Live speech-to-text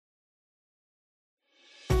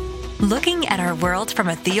Looking at our world from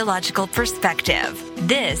a theological perspective.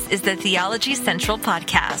 This is the Theology Central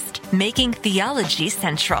Podcast, making theology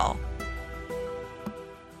central.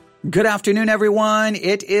 Good afternoon, everyone.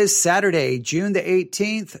 It is Saturday, June the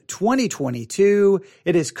 18th, 2022.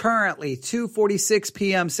 It is currently 2:46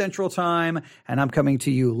 p.m. Central Time, and I'm coming to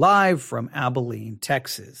you live from Abilene,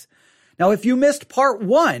 Texas. Now, if you missed part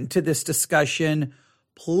one to this discussion,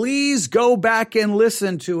 please go back and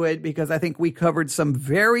listen to it because I think we covered some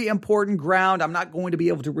very important ground. I'm not going to be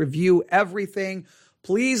able to review everything.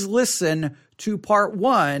 Please listen to part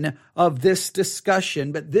one of this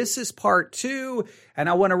discussion, but this is part two, and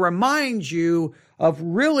I want to remind you of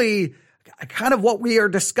really kind of what we are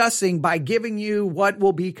discussing by giving you what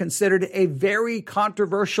will be considered a very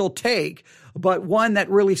controversial take, but one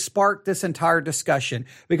that really sparked this entire discussion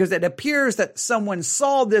because it appears that someone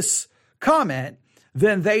saw this comment.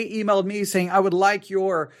 Then they emailed me saying, I would like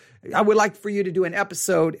for you to do an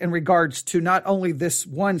episode in regards to not only this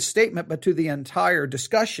one statement, but to the entire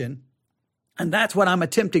discussion. And that's what I'm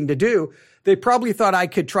attempting to do. They probably thought I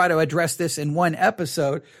could try to address this in one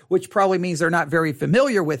episode, which probably means they're not very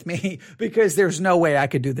familiar with me because there's no way I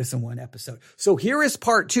could do this in one episode. So here is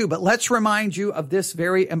part two, but let's remind you of this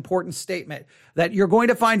very important statement that you're going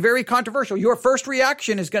to find very controversial. Your first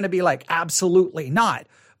reaction is going to be like, absolutely not.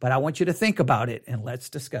 But I want you to think about it and let's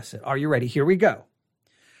discuss it. Are you ready? Here we go.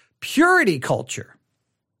 Purity culture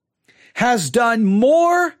has done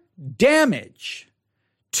more damage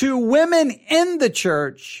to women in the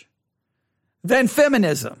church than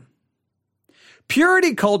feminism.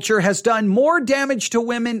 Purity culture has done more damage to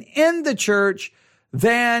women in the church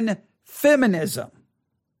than feminism.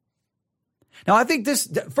 Now, I think this,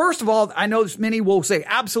 first of all, I know many will say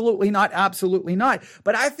absolutely not,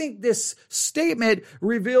 but I think this statement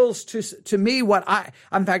reveals to me what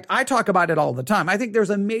in fact, I talk about it all the time. I think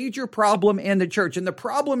there's a major problem in the church, and the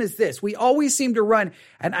problem is this. We always seem to run,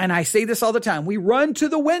 and I say this all the time, we run to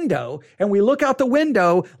the window, and we look out the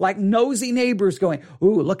window like nosy neighbors going,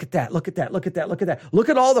 ooh, look at that, look at that, look at that, look at that. Look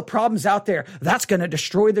at all the problems out there. That's going to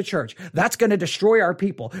destroy the church. That's going to destroy our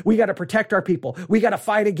people. We got to protect our people. We got to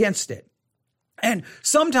fight against it. And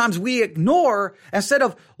sometimes we ignore, instead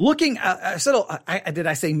of looking, did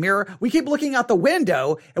I say mirror? We keep looking out the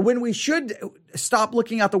window, and when we should stop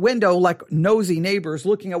looking out the window like nosy neighbors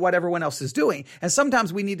looking at what everyone else is doing. And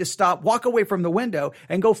sometimes we need to stop, walk away from the window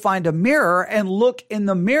and go find a mirror and look in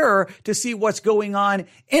the mirror to see what's going on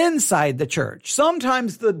inside the church.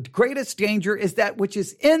 Sometimes the greatest danger is that which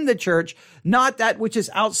is in the church, not that which is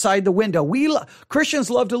outside the window. Christians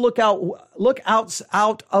love to look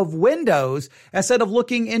out of windows instead of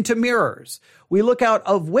looking into mirrors. We look out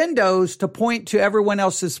of windows to point to everyone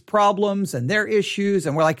else's problems and their issues.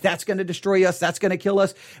 And we're like, that's going to destroy us. That's going to kill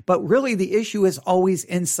us. But really the issue is always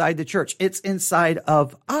inside the church. It's inside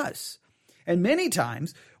of us. And many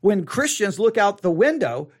times when Christians look out the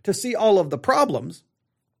window to see all of the problems,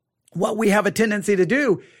 what we have a tendency to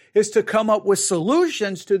do is to come up with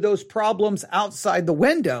solutions to those problems outside the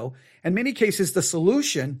window. In many cases, the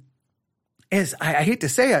solution is, I hate to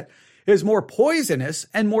say it, is more poisonous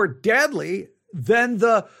and more deadly than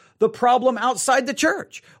the problem outside the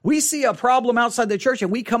church. We see a problem outside the church and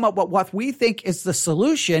we come up with what we think is the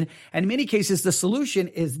solution. And in many cases, the solution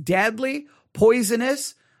is deadly,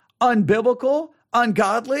 poisonous, unbiblical,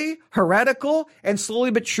 ungodly, heretical, and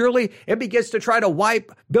slowly but surely it begins to try to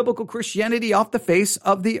wipe biblical Christianity off the face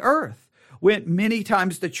of the earth. When many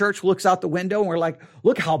times the church looks out the window and we're like,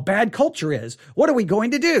 look how bad culture is. What are we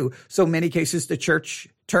going to do? So many cases the church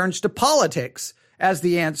turns to politics as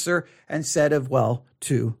the answer instead of,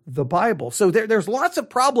 to the Bible. So there's lots of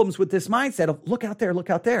problems with this mindset of look out there,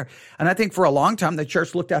 look out there. And I think for a long time, the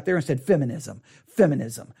church looked out there and said, feminism,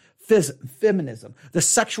 the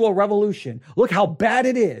sexual revolution. Look how bad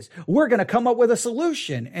it is. We're going to come up with a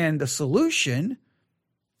solution. And the solution,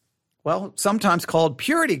 sometimes called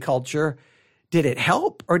purity culture, did it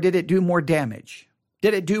help or did it do more damage?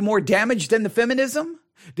 Did it do more damage than the feminism?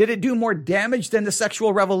 Did it do more damage than the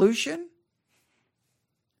sexual revolution?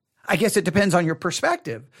 I guess it depends on your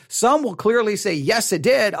perspective. Some will clearly say, yes, it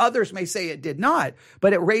did. Others may say it did not.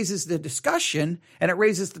 But it raises the discussion and it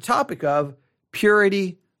raises the topic of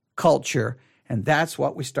purity culture. And that's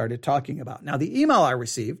what we started talking about. Now, the email I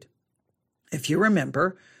received, if you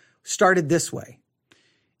remember, started this way.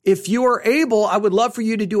 If you are able, I would love for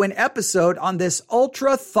you to do an episode on this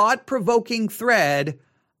ultra thought-provoking thread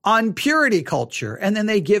on purity culture. And then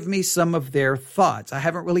they give me some of their thoughts. I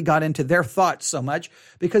haven't really got into their thoughts so much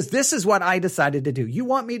because this is what I decided to do. You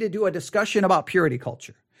want me to do a discussion about purity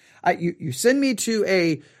culture. You send me to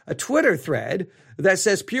a Twitter thread that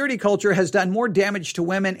says purity culture has done more damage to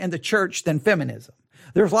women in the church than feminism.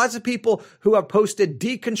 There's lots of people who have posted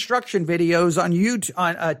deconstruction videos on YouTube,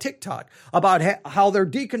 on TikTok about how they're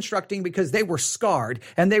deconstructing because they were scarred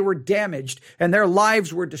and they were damaged and their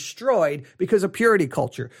lives were destroyed because of purity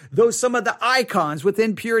culture. Though some of the icons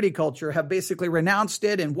within purity culture have basically renounced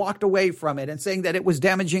it and walked away from it and saying that it was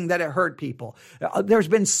damaging, that it hurt people. There's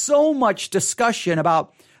been so much discussion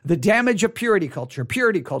about the damage of purity culture,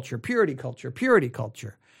 purity culture, purity culture, purity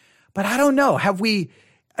culture. But I don't know,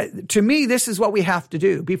 to me, this is what we have to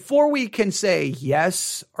do. Before we can say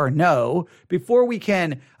yes or no, before we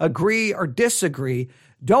can agree or disagree,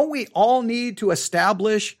 don't we all need to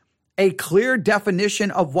establish a clear definition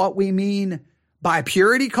of what we mean by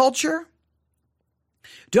purity culture?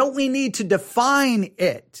 Don't we need to define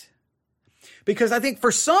it? Because I think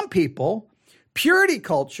for some people, purity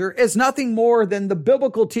culture is nothing more than the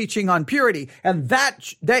biblical teaching on purity. And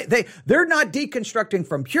that they're not deconstructing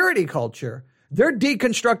from purity culture. They're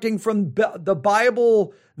deconstructing from the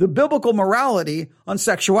Bible, the biblical morality on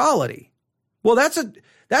sexuality. Well,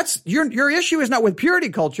 that's your issue is not with purity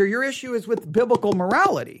culture. Your issue is with biblical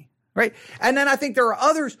morality, right? And then I think there are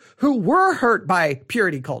others who were hurt by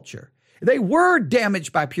purity culture. They were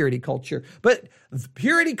damaged by purity culture, but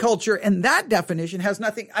purity culture and that definition has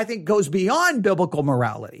nothing, I think, goes beyond biblical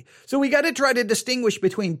morality. So we got to try to distinguish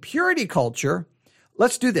between purity culture.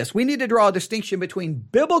 Let's do this. We need to draw a distinction between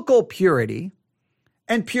biblical purity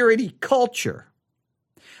and purity culture.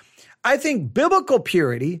 I think biblical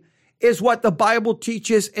purity is what the Bible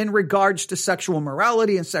teaches in regards to sexual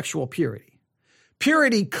morality and sexual purity.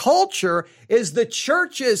 Purity culture is the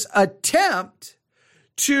church's attempt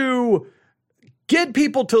to get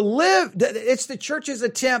people to live. It's the church's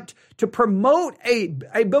attempt to promote a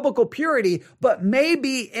biblical purity, but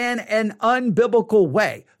maybe in an unbiblical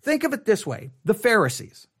way. Think of it this way. The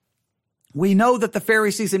Pharisees. We know that the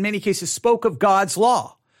Pharisees in many cases spoke of God's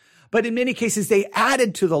law, but in many cases they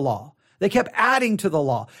added to the law. They kept adding to the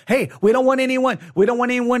law. Hey, we don't want anyone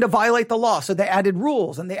to violate the law. So they added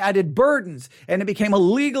rules and they added burdens, and it became a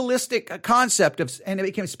legalistic concept and it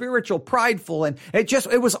became spiritual, prideful. And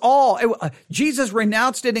Jesus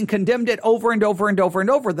renounced it and condemned it over and over and over and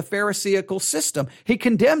over, the Pharisaical system. He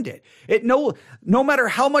condemned it. No matter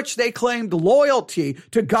how much they claimed loyalty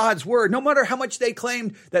to God's word, no matter how much they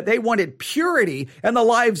claimed that they wanted purity in the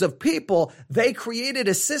lives of people, they created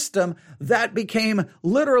a system that became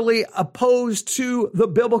literally opposed to the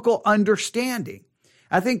biblical understanding.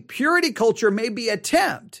 I think purity culture may be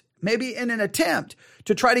in an attempt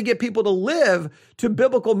to try to get people to live to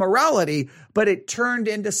biblical morality, but it turned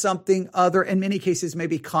into something other, in many cases,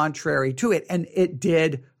 maybe contrary to it, and it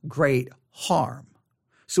did great harm.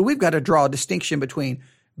 So we've got to draw a distinction between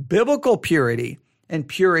biblical purity and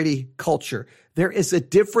purity culture. There is a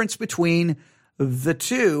difference between the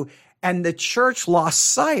two, and the church lost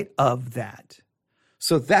sight of that.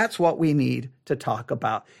 So that's what we need to talk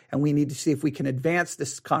about. And we need to see if we can advance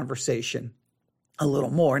this conversation a little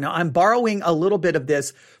more. Now, I'm borrowing a little bit of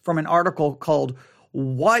this from an article called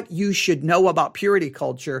What You Should Know About Purity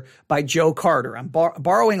Culture by Joe Carter. I'm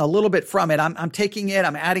borrowing a little bit from it. I'm taking it,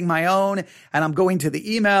 I'm adding my own, and I'm going to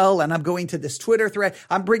the email, and I'm going to this Twitter thread.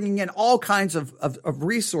 I'm bringing in all kinds of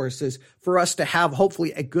resources for us to have,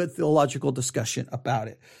 hopefully, a good theological discussion about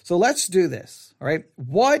it. So let's do this, all right?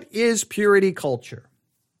 What is purity culture?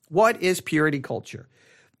 What is purity culture?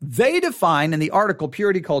 They define in the article,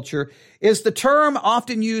 purity culture is the term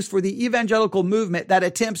often used for the evangelical movement that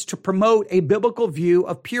attempts to promote a biblical view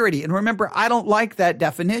of purity. And remember, I don't like that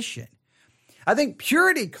definition. I think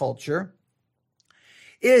purity culture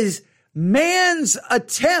is man's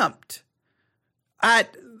attempt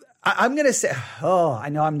at, I'm going to say, I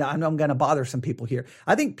know I'm going to bother some people here.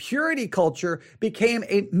 I think purity culture became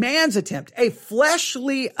a man's attempt, a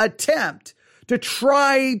fleshly attempt to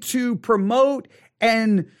try to promote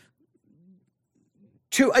and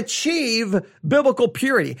to achieve biblical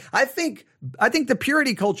purity. I think the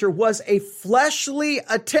purity culture was a fleshly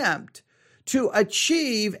attempt to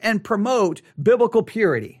achieve and promote biblical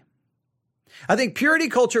purity. I think purity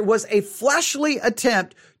culture was a fleshly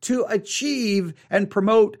attempt to achieve and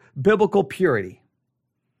promote biblical purity.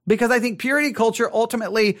 Because I think purity culture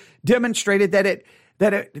ultimately demonstrated that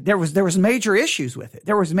there was major issues with it.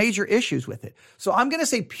 There was major issues with it. So I'm going to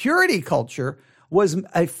say purity culture was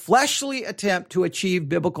a fleshly attempt to achieve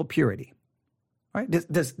biblical purity. Right?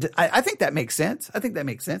 I think that makes sense. I think that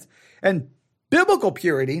makes sense. And biblical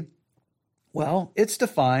purity, well, it's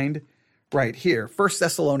defined right here. 1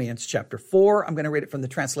 Thessalonians chapter 4. I'm going to read it from the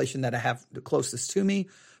translation that I have the closest to me.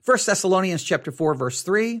 1 Thessalonians chapter 4, verse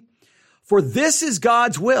 3. For this is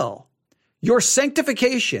God's will, your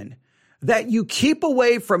sanctification, that you keep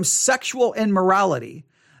away from sexual immorality,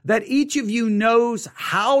 that each of you knows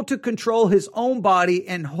how to control his own body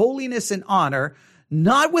in holiness and honor,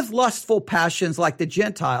 not with lustful passions like the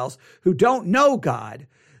Gentiles who don't know God.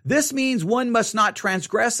 This means one must not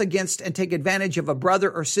transgress against and take advantage of a brother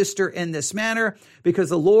or sister in this manner, because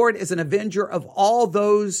the Lord is an avenger of all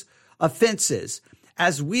those offenses,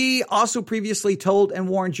 as we also previously told and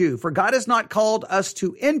warned you. For God has not called us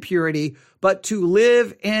to impurity, but to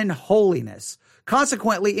live in holiness.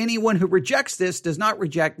 Consequently, anyone who rejects this does not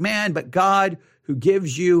reject man, but God, who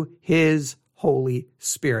gives you his Holy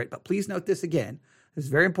Spirit. But please note this again. This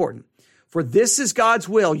is very important. For this is God's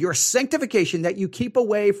will, your sanctification, that you keep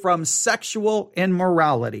away from sexual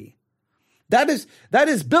immorality. That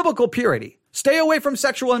is biblical purity. Stay away from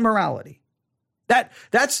sexual immorality.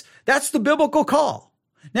 That's the biblical call.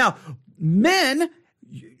 Now, men,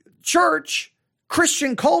 church,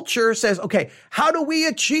 Christian culture says, okay, how do we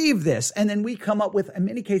achieve this? And then we come up with, in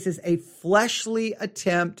many cases, a fleshly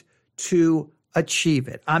attempt to achieve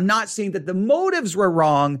it. I'm not saying that the motives were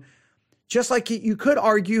wrong. Just like you could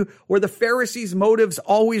argue, were the Pharisees' motives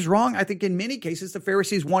always wrong? I think in many cases, the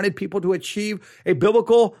Pharisees wanted people to achieve a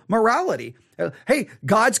biblical morality. Hey,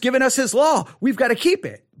 God's given us his law. We've got to keep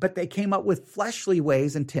it. But they came up with fleshly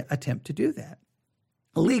ways and attempt to do that.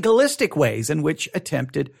 Legalistic ways in which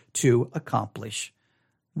attempted to accomplish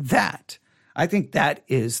that. I think that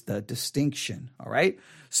is the distinction. All right.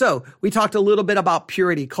 So we talked a little bit about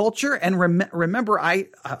purity culture. And remember, I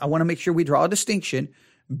want to make sure we draw a distinction.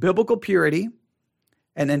 Biblical purity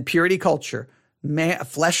and then purity culture, a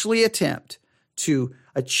fleshly attempt to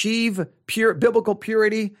achieve biblical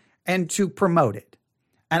purity and to promote it.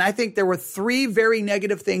 And I think there were three very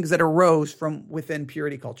negative things that arose from within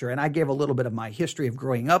purity culture. And I gave a little bit of my history of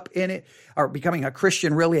growing up in it, or becoming a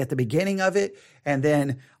Christian really at the beginning of it, and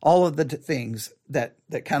then all of the things that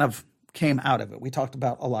kind of came out of it. We talked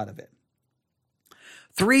about a lot of it.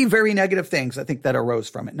 Three very negative things I think that arose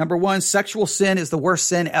from it. Number one, sexual sin is the worst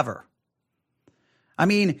sin ever. I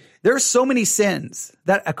mean, there's so many sins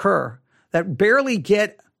that occur that barely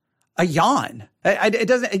get a yawn. It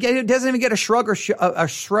doesn't even get a shrug or a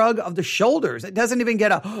shrug of the shoulders. It doesn't even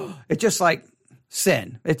get it's just like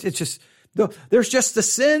sin. It's just, there's just the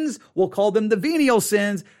sins. We'll call them the venial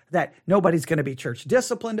sins that nobody's going to be church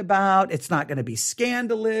disciplined about. It's not going to be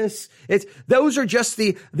scandalous. Those are just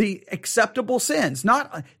the acceptable sins.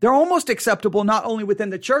 They're almost acceptable not only within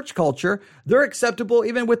the church culture, they're acceptable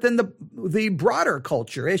even within the broader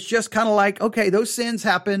culture. It's just kind of like, okay, those sins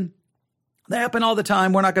happen. They happen all the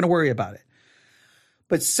time. We're not going to worry about it.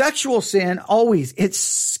 But sexual sin, it's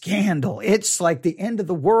scandal. It's like the end of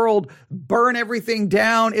the world, burn everything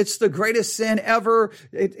down. It's the greatest sin ever.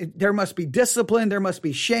 There must be discipline. There must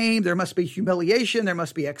be shame. There must be humiliation. There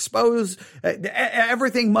must be exposed.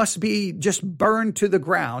 Everything must be just burned to the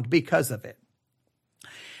ground because of it.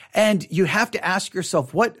 And you have to ask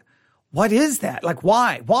yourself, what is that? Like,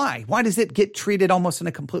 why? Why does it get treated almost in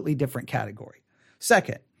a completely different category?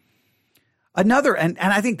 Second, another, and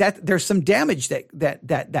I think that there's some damage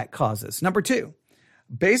that causes. Number two,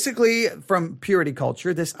 basically from purity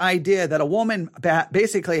culture, this idea that a woman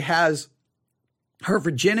basically has her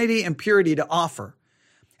virginity and purity to offer.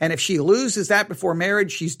 And if she loses that before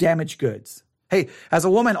marriage, she's damaged goods. Hey, as a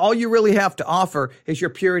woman, all you really have to offer is your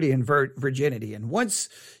purity and virginity. And once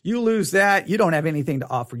you lose that, you don't have anything to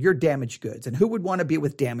offer. You're damaged goods. And who would want to be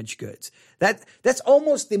with damaged goods? That's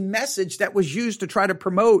almost the message that was used to try to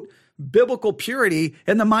promote biblical purity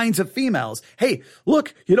in the minds of females. Hey,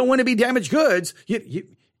 look, you don't want to be damaged goods.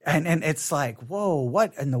 And it's like, whoa,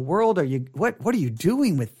 what in the world are you, what are you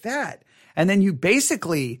doing with that? And then you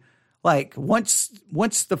basically, like, once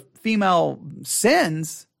the female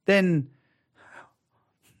sins, then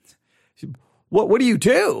what do you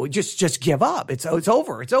do? Just give up. It's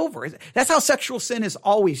over. It's over. That's how sexual sin is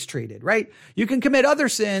always treated, right? You can commit other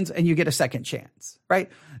sins and you get a second chance, right?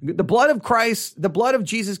 The blood of Christ, the blood of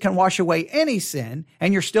Jesus can wash away any sin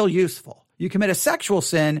and you're still useful. You commit a sexual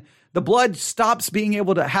sin, the blood stops being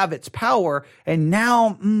able to have its power. And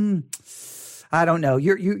now, I don't know.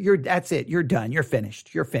 You're that's it. You're done. You're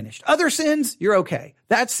finished. Other sins, you're okay.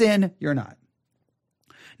 That sin, you're not.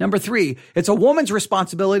 Number three, it's a woman's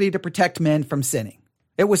responsibility to protect men from sinning.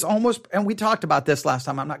 It was almost, and we talked about this last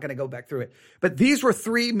time. I'm not going to go back through it, but these were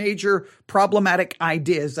three major problematic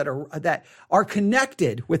ideas that are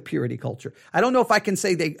connected with purity culture. I don't know if I can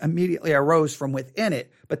say they immediately arose from within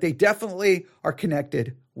it, but they definitely are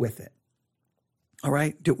connected with it. All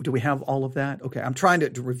right. Do we have all of that? Okay. I'm trying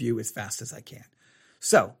to review as fast as I can.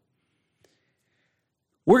 So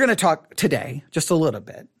we're going to talk today just a little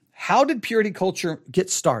bit. How did purity culture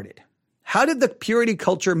get started? How did the purity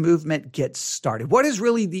culture movement get started? What is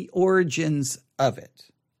really the origins of it?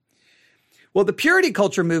 Well, the purity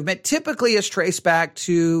culture movement typically is traced back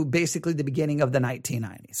to basically the beginning of the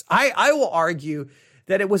 1990s. I will argue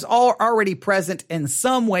that it was already present in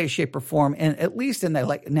some way, shape, or form, and at least in the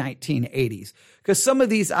 1980s, because some of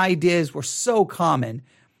these ideas were so common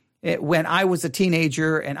when I was a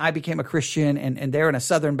teenager and I became a Christian and they're in a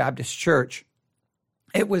Southern Baptist church.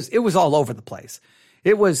 It was all over the place.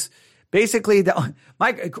 It was basically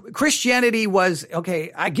my Christianity was,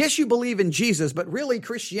 okay, I guess you believe in Jesus, but really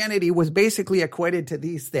Christianity was basically equated to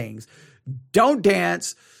these things. Don't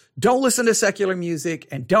dance, don't listen to secular music,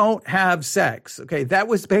 and don't have sex. Okay, that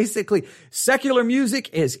was basically secular music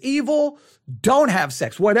is evil. Don't have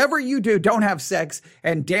sex. Whatever you do, don't have sex,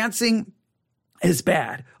 and dancing is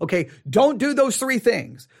bad. Okay, don't do those three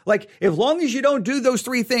things. Like, as long as you don't do those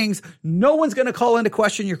three things, no one's going to call into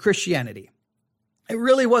question your Christianity. It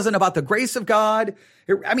really wasn't about the grace of God.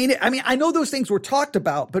 I mean, I know those things were talked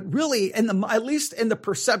about, but really, at least in the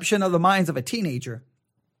perception of the minds of a teenager,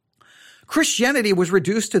 Christianity was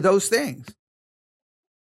reduced to those things,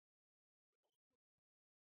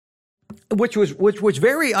 which was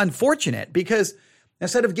very unfortunate, because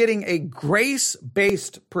instead of getting a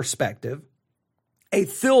grace-based perspective, a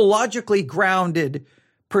theologically grounded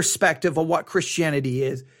perspective of what Christianity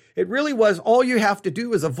is, it really was all you have to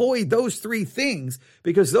do is avoid those three things,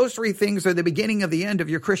 because those three things are the beginning of the end of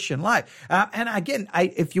your Christian life. And again,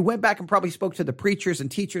 if you went back and probably spoke to the preachers and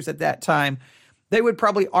teachers at that time, they would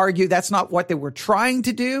probably argue that's not what they were trying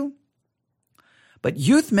to do. But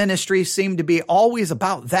youth ministry seemed to be always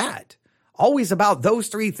about that, always about those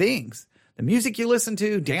three things. The music you listen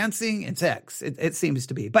to, dancing, and sex, it seems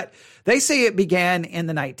to be. But they say it began in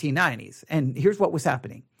the 1990s. And here's what was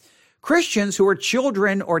happening. Christians who were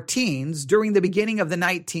children or teens during the beginning of the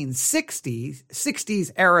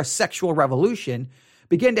 1960s era sexual revolution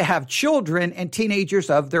began to have children and teenagers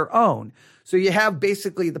of their own. So you have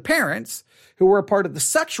basically the parents who were a part of the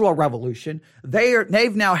sexual revolution.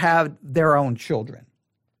 They've now had their own children.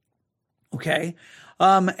 Okay.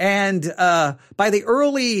 By the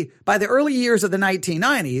early years of the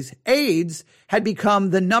 1990s, AIDS had become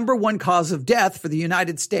the number one cause of death for the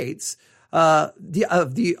United States. Let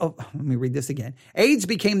me read this again. AIDS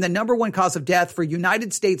became the number one cause of death for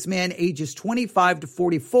United States men ages 25 to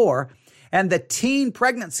 44, and the teen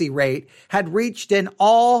pregnancy rate had reached an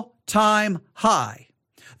all-time high.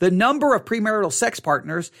 The number of premarital sex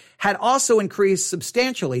partners had also increased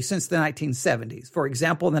substantially since the 1970s. For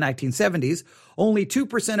example, in the 1970s, only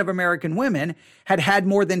 2% of American women had had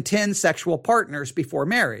more than 10 sexual partners before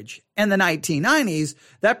marriage. In the 1990s,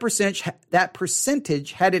 that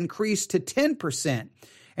percentage had increased to 10%.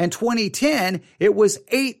 In 2010, it was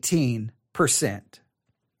 18%.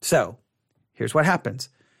 So here's what happens.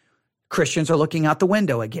 Christians are looking out the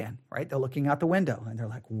window again, right? They're looking out the window and they're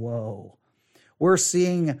like, whoa. We're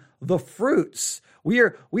seeing the fruits. We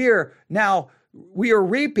are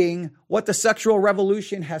reaping what the sexual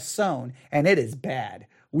revolution has sown, and it is bad.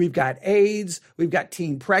 We've got AIDS, we've got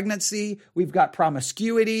teen pregnancy, we've got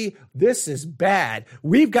promiscuity. This is bad.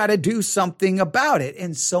 We've got to do something about it.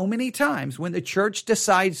 And so many times when the church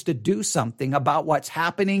decides to do something about what's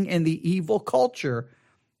happening in the evil culture,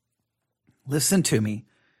 listen to me.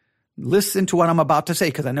 Listen to what I'm about to say,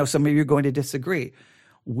 because I know some of you are going to disagree.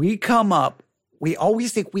 We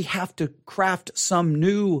always think we have to craft some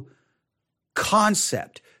new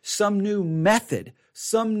concept, some new method,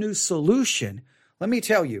 some new solution. Let me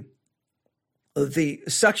tell you, the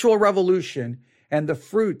sexual revolution and the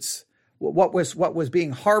fruits, what was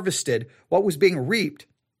being harvested, what was being reaped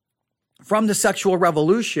from the sexual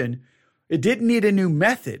revolution, it didn't need a new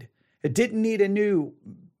method. It didn't need a new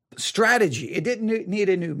strategy. It didn't need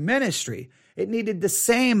a new ministry. It needed the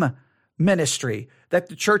same ministry that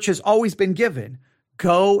the church has always been given.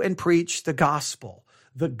 Go and preach the gospel.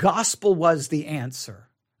 The gospel was the answer.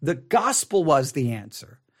 The gospel was the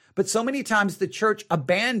answer. But so many times the church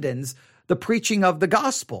abandons the preaching of the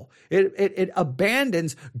gospel. It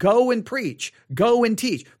abandons go and preach, go and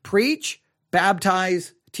teach. Preach,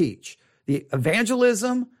 baptize, teach. The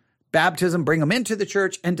evangelism, baptism, bring them into the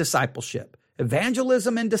church, and discipleship.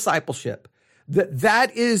 Evangelism and discipleship.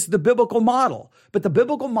 That is the biblical model. But the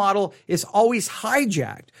biblical model is always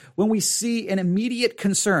hijacked when we see an immediate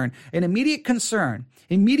concern, immediate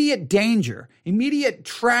danger, immediate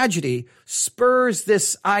tragedy spurs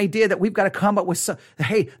this idea that we've got to come up with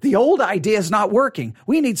hey, the old idea is not working.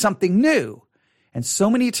 We need something new. And so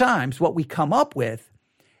many times what we come up with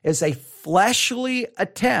is a fleshly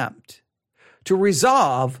attempt to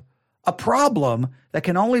resolve a problem that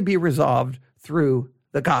can only be resolved through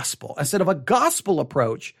the gospel. Instead of a gospel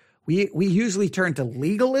approach, we usually turn to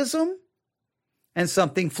legalism and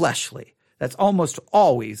something fleshly. That's almost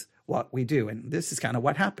always what we do. And this is kind of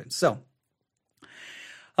what happens. So,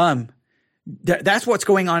 that's what's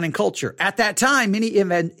going on in culture. At that time, many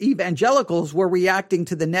evangelicals were reacting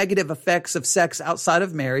to the negative effects of sex outside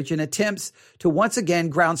of marriage in attempts to once again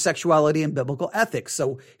ground sexuality in biblical ethics.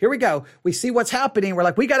 So here we go. We see what's happening. We're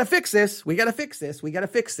like, we got to fix this. We got to fix this. We got to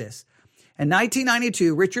fix this. In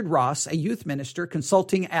 1992, Richard Ross, a youth minister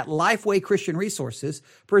consulting at Lifeway Christian Resources,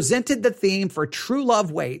 presented the theme for True Love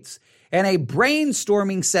Waits in a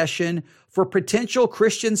brainstorming session for potential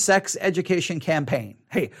Christian sex education campaign.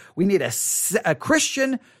 Hey, we need a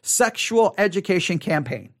Christian sexual education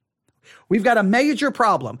campaign. We've got a major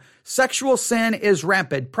problem. Sexual sin is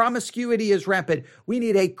rampant. Promiscuity is rampant. We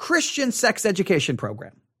need a Christian sex education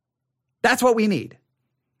program. That's what we need.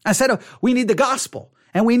 I said, we need the gospel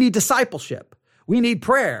and we need discipleship. We need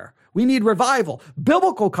prayer. We need revival,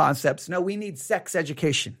 biblical concepts. No, we need sex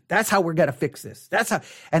education. That's how we're going to fix this. That's how,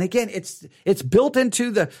 and again, it's built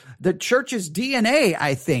into the church's DNA,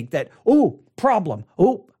 I think, that, problem.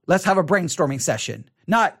 Let's have a brainstorming session.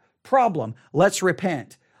 Not problem. Let's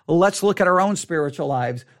repent. Let's look at our own spiritual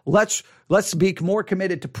lives. Let's be more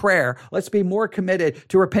committed to prayer. Let's be more committed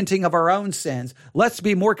to repenting of our own sins. Let's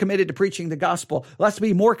be more committed to preaching the gospel. Let's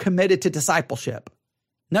be more committed to discipleship.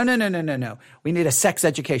 No. We need a sex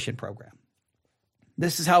education program.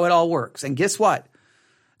 This is how it all works. And guess what?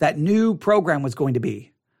 That new program was going to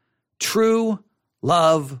be True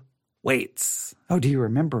Love Waits. Oh, do you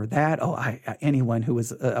remember that? Anyone who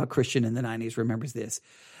was a Christian in the 90s remembers this.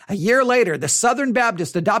 A year later, the Southern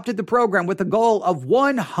Baptist adopted the program with the goal of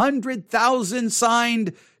 100,000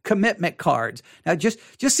 signed commitment cards. Now, just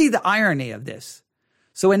see the irony of this.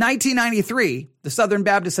 So in 1993, the Southern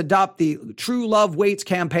Baptists adopt the True Love Waits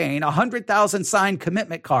campaign, 100,000 signed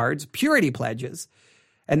commitment cards, purity pledges.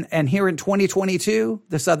 And here in 2022,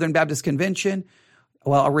 the Southern Baptist Convention,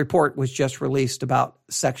 a report was just released about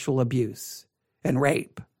sexual abuse and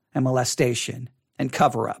rape and molestation and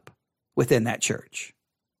cover-up within that church,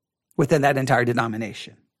 within that entire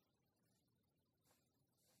denomination.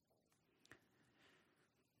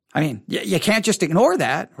 I mean, you can't just ignore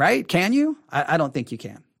that, right? Can you? I don't think you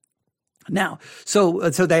can. Now, so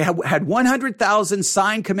they had 100,000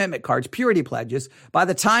 signed commitment cards, purity pledges, by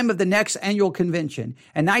the time of the next annual convention.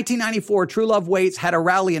 In 1994, True Love Waits had a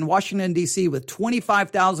rally in Washington, D.C. with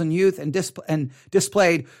 25,000 youth and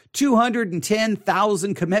displayed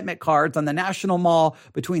 210,000 commitment cards on the National Mall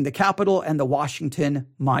between the Capitol and the Washington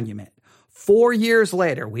Monument. 4 years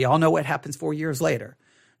later, we all know what happens 4 years later.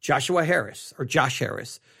 Josh Harris,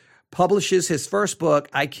 publishes his first book,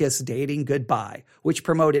 I Kiss Dating Goodbye, which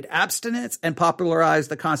promoted abstinence and popularized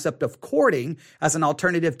the concept of courting as an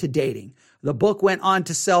alternative to dating. The book went on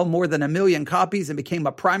to sell more than 1 million copies and became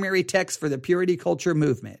a primary text for the purity culture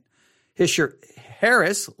movement.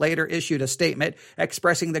 Harris later issued a statement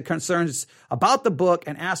expressing the concerns about the book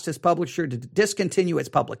and asked his publisher to discontinue its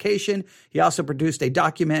publication. He also produced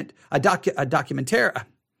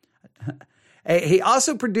He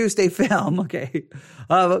also produced a film,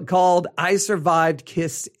 called I Survived,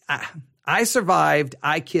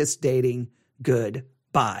 I Kissed Dating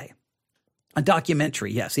Goodbye. A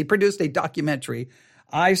documentary, yes. He produced a documentary,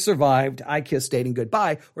 I Survived, I Kissed Dating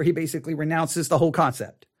Goodbye, where he basically renounces the whole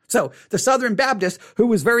concept. So the Southern Baptist, who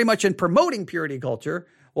was very much in promoting purity culture,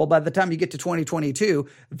 well, by the time you get to 2022,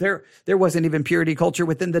 there wasn't even purity culture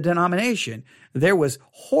within the denomination. There was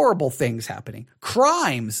horrible things happening,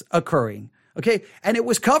 crimes occurring. Okay. And it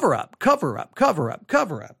was cover up.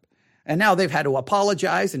 And now they've had to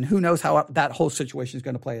apologize, and who knows how that whole situation is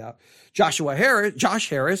going to play out. Josh Harris,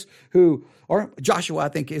 Joshua, I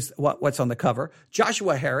think is what's on the cover.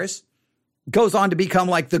 Joshua Harris goes on to become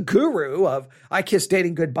like the guru of I Kiss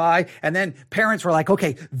Dating Goodbye. And then parents were like,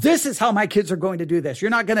 okay, this is how my kids are going to do this. You're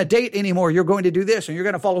not going to date anymore. You're going to do this, and you're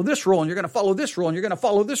going to follow this rule, and you're going to follow this rule, and you're going to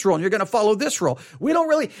follow this rule, and you're going to follow this rule. We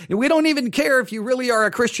don't even care if you really are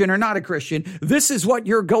a Christian or not a Christian. This is what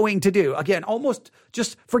you're going to do. Again, almost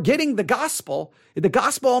just forgetting the gospel. The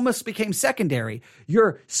gospel almost became secondary.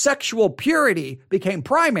 Your sexual purity became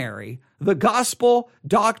primary. The gospel,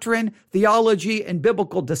 doctrine, theology, and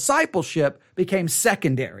biblical discipleship became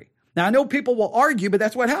secondary. Now, I know people will argue, but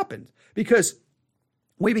that's what happened because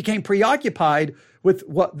we became preoccupied with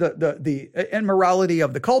what the immorality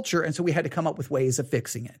of the culture, and so we had to come up with ways of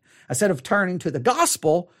fixing it. Instead of turning to the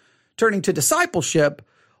gospel, turning to discipleship,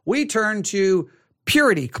 we turned to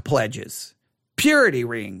purity pledges, purity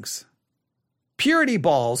rings, purity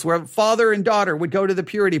balls, where father and daughter would go to the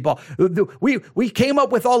purity ball. We came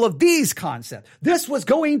up with all of these concepts. This was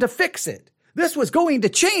going to fix it. This was going to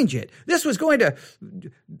change it. This was going to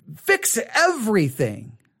fix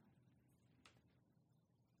everything.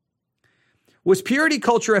 Was purity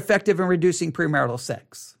culture effective in reducing premarital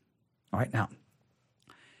sex? All right, now,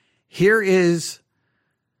 here is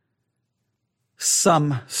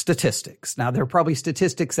some statistics. Now, there are probably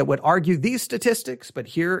statistics that would argue these statistics, but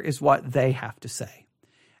here is what they have to say.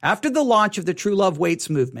 After the launch of the True Love Waits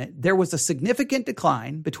movement, there was a significant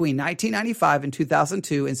decline between 1995 and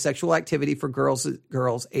 2002 in sexual activity for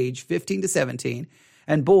girls aged 15 to 17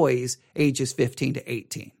 and boys ages 15 to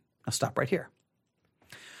 18. I'll stop right here.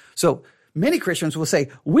 So many Christians will say,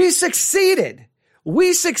 we succeeded.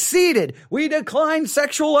 We succeeded. We declined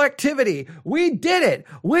sexual activity. We did it.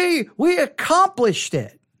 We accomplished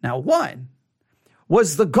it. Now, one,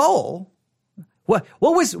 was the goal, what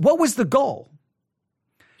was the goal?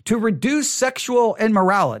 To reduce sexual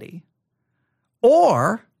immorality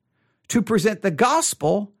or to present the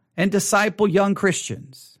gospel and disciple young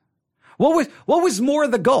Christians? What was more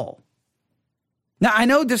the goal? Now, I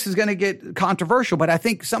know this is going to get controversial, but I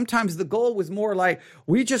think sometimes the goal was more like,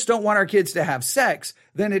 we just don't want our kids to have sex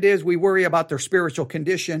than it is we worry about their spiritual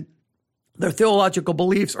condition, their theological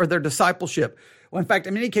beliefs, or their discipleship. Well, in fact,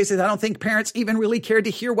 in many cases, I don't think parents even really cared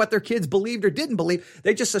to hear what their kids believed or didn't believe.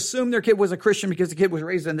 They just assumed their kid was a Christian because the kid was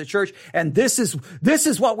raised in the church, and this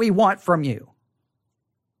is what we want from you.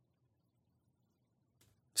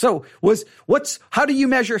 So how do you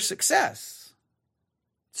measure success?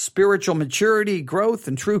 Spiritual maturity, growth,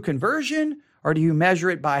 and true conversion? Or do you measure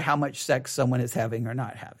it by how much sex someone is having or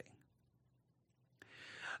not having?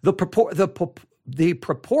 The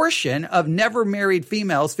proportion of never married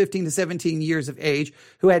females 15 to 17 years of age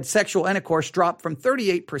who had sexual intercourse dropped from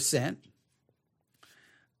 38%.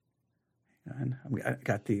 And I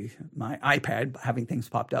got my iPad having things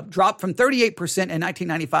popped up. Dropped from 38% in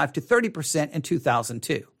 1995 to 30% in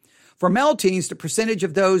 2002. For male teens, the percentage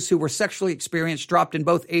of those who were sexually experienced dropped in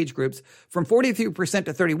both age groups from 43%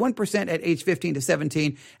 to 31% at age 15 to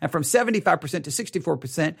 17, and from 75% to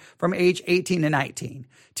 64% from age 18 to 19.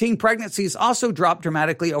 Teen pregnancies also dropped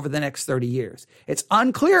dramatically over the next 30 years. It's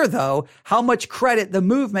unclear, though, how much credit the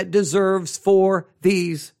movement deserves for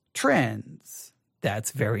these trends. That's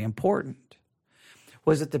very important.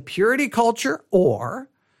 Was it the purity culture, or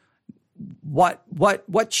what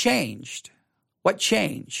changed? What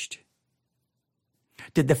changed?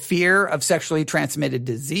 Did the fear of sexually transmitted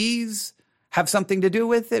disease have something to do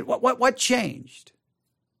with it? What changed?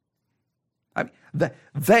 I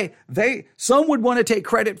mean, some would want to take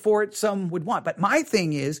credit for it, some would want. But my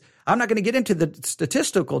thing is, I'm not going to get into the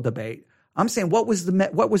statistical debate. I'm saying, what was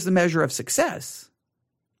the measure of success?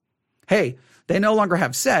 Hey, they no longer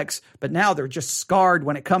have sex, but now they're just scarred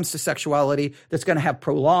when it comes to sexuality. That's going to have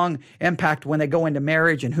prolonged impact when they go into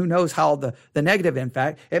marriage, and who knows how the negative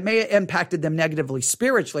impact. It may have impacted them negatively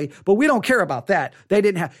spiritually, but we don't care about that. They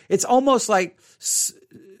didn't have. It's almost like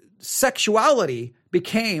sexuality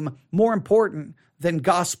became more important than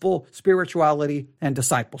gospel, spirituality, and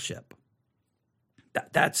discipleship.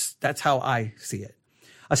 That's how I see it.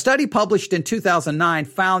 A study published in 2009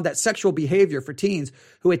 found that sexual behavior for teens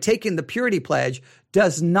who had taken the purity pledge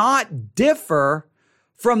does not differ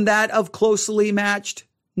from that of closely matched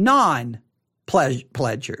non-pledgers.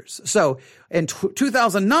 So in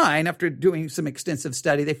 2009, after doing some extensive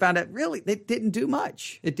study, they found out really it didn't do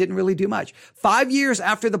much. It didn't really do much. 5 years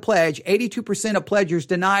after the pledge, 82% of pledgers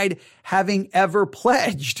denied having ever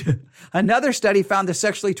pledged. Another study found the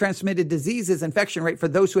sexually transmitted diseases infection rate for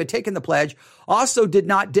those who had taken the pledge also did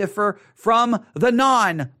not differ from the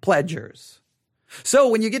non-pledgers. So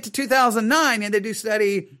when you get to 2009 and they do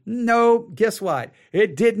study, no, guess what?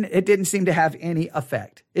 It didn't seem to have any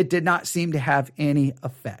effect. It did not seem to have any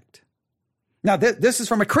effect. Now, this is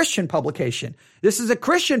from a Christian publication. This is a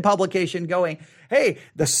Christian publication going, hey,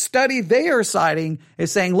 the study they are citing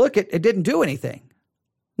is saying, look, it didn't do anything.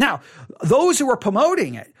 Now, those who were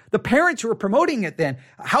promoting it, the parents who were promoting it then,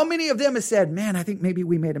 how many of them have said, man, I think maybe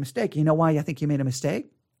we made a mistake. You know why I think you made a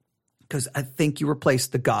mistake? Because I think you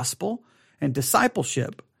replaced the gospel and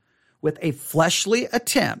discipleship with a fleshly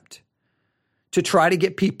attempt to try to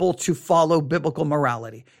get people to follow biblical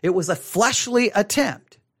morality. It was a fleshly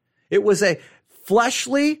attempt. It was a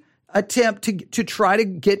fleshly attempt to try to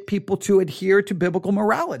get people to adhere to biblical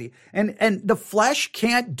morality. And the flesh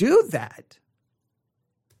can't do that.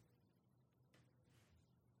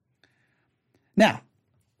 Now,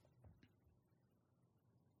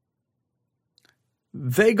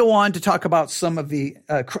 they go on to talk about some of the,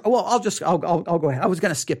 I'll go ahead. I was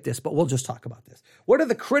going to skip this, but we'll just talk about this. What are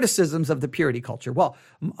the criticisms of the purity culture? Well,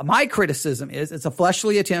 my criticism is it's a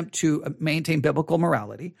fleshly attempt to maintain biblical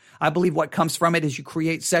morality. I believe what comes from it is you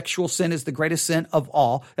create sexual sin as the greatest sin of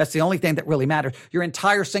all. That's the only thing that really matters. Your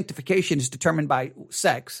entire sanctification is determined by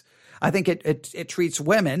sex. I think it treats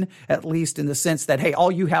women, at least in the sense that, hey,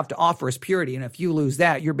 all you have to offer is purity. And if you lose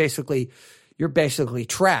that, you're basically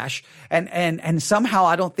trash. And somehow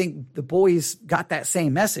I don't think the boys got that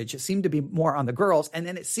same message. It seemed to be more on the girls. And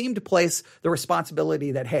then it seemed to place the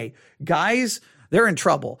responsibility that, hey, guys, they're in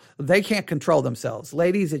trouble. They can't control themselves.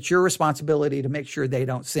 Ladies, it's your responsibility to make sure they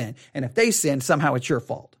don't sin. And if they sin, somehow it's your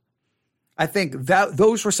fault. I think that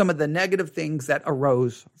those were some of the negative things that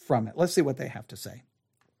arose from it. Let's see what they have to say.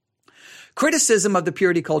 Criticism of the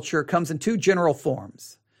purity culture comes in two general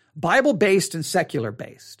forms: Bible-based and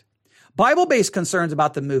secular-based. Bible-based concerns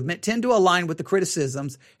about the movement tend to align with the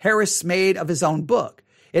criticisms Harris made of his own book.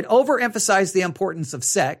 It overemphasized the importance of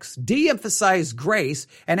sex, de-emphasized grace,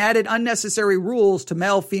 and added unnecessary rules to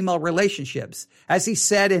male-female relationships. As he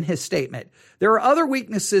said in his statement, there are other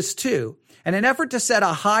weaknesses too. In an effort to set a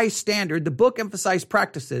high standard, the book emphasized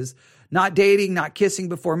practices, not dating, not kissing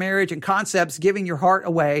before marriage, and concepts giving your heart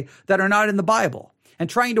away that are not in the Bible. And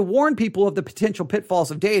trying to warn people of the potential pitfalls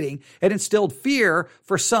of dating, it instilled fear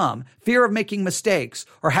for some, fear of making mistakes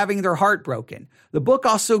or having their heart broken. The book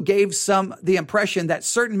also gave some the impression that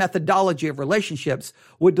certain methodology of relationships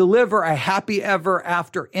would deliver a happy ever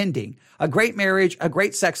after ending, a great marriage, a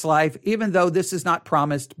great sex life, even though this is not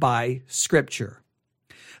promised by Scripture.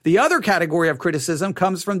 The other category of criticism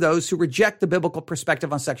comes from those who reject the biblical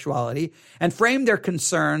perspective on sexuality and frame their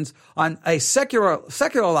concerns on a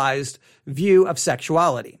secularized view of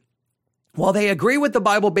sexuality. While they agree with the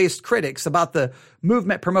Bible-based critics about the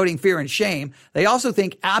movement promoting fear and shame, they also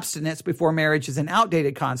think abstinence before marriage is an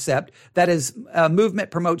outdated concept, that is, a movement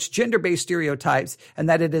promotes gender-based stereotypes, and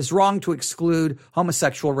that it is wrong to exclude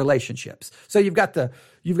homosexual relationships. So you've got the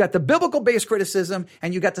biblical-based criticism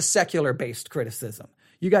and you've got the secular-based criticism.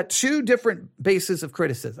 You got two different bases of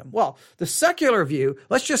criticism. Well, the secular view,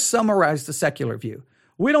 let's just summarize the secular view.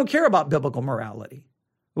 We don't care about biblical morality.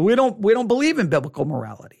 We don't believe in biblical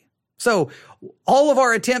morality. So all of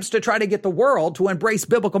our attempts to try to get the world to embrace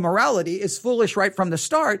biblical morality is foolish right from the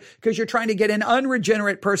start, because you're trying to get an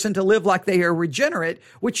unregenerate person to live like they are regenerate,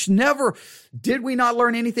 which never did we not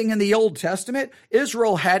learn anything in the Old Testament?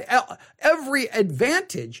 Israel had every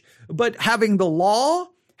advantage, but having the law,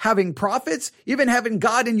 having prophets, even having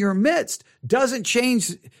God in your midst doesn't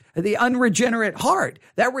change the unregenerate heart.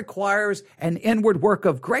 That requires an inward work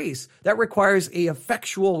of grace. That requires a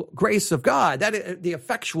effectual grace of God. The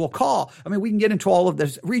effectual call. I mean, we can get into all of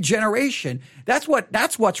this regeneration. That's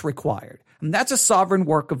what's required. And that's a sovereign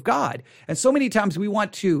work of God. And so many times we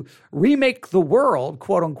want to remake the world,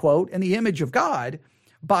 quote unquote, in the image of God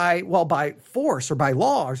by force or by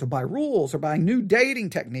laws or by rules or by new dating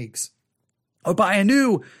techniques or by a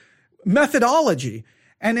new methodology.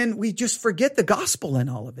 And then we just forget the gospel in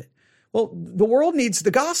all of it. Well, the world needs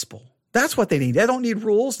the gospel. That's what they need. They don't need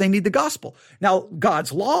rules. They need the gospel. Now,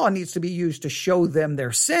 God's law needs to be used to show them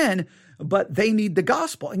their sin, but they need the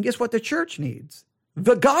gospel. And guess what the church needs?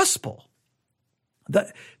 The gospel.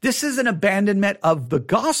 This is an abandonment of the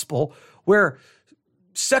gospel where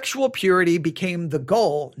sexual purity became the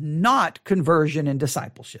goal, not conversion and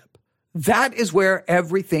discipleship. That is where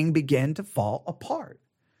everything began to fall apart.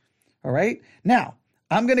 All right. Now,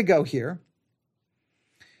 I'm going to go here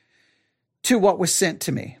to what was sent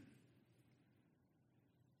to me,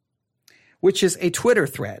 which is a Twitter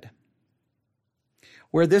thread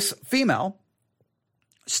where this female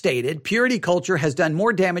stated, purity culture has done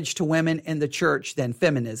more damage to women in the church than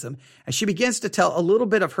feminism. And she begins to tell a little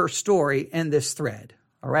bit of her story in this thread.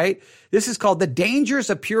 All right. This is called the Dangers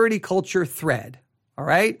of Purity Culture thread. All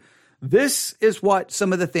right. This is what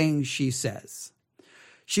some of the things she says.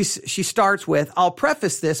 She starts with, I'll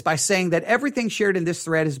preface this by saying that everything shared in this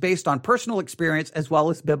thread is based on personal experience as well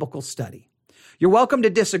as biblical study. You're welcome to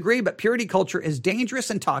disagree, but purity culture is dangerous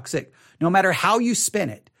and toxic no matter how you spin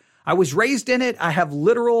it. I was raised in it. I have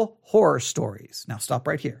literal horror stories. Now stop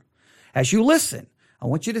right here. As you listen, I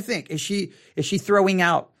want you to think, is she throwing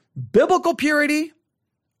out biblical purity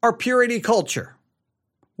or purity culture?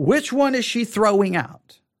 Which one is she throwing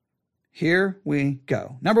out? Here we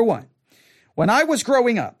go. Number one. When I was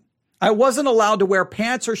growing up, I wasn't allowed to wear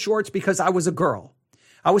pants or shorts because I was a girl.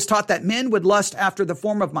 I was taught that men would lust after the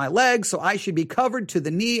form of my legs, so I should be covered to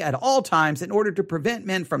the knee at all times in order to prevent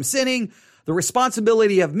men from sinning. The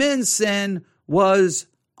responsibility of men's sin was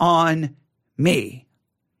on me.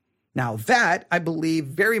 Now that, I believe,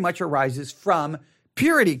 very much arises from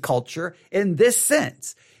purity culture in this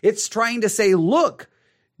sense. It's trying to say, look,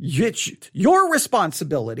 it's your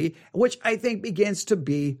responsibility, which I think begins to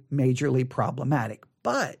be majorly problematic.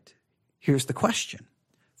 But here's the question.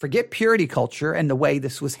 Forget purity culture and the way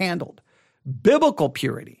this was handled. Biblical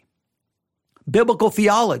purity, biblical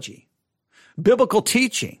theology, biblical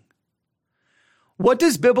teaching, What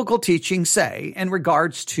does biblical teaching say in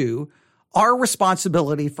regards to our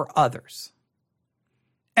responsibility for others?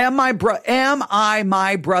 Am I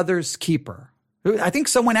my brother's keeper? I think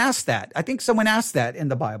someone asked that. In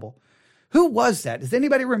the Bible. Who was that? Does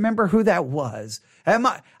anybody remember who that was?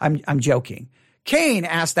 I'm joking. Cain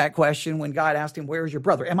asked that question when God asked him, where's your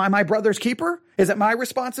brother? Am I my brother's keeper? Is it my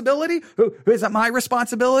responsibility? Is it my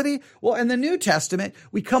responsibility? Well, in the New Testament,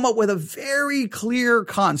 we come up with a very clear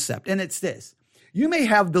concept, and it's this. You may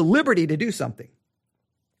have the liberty to do something.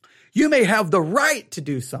 You may have the right to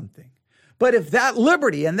do something. But if that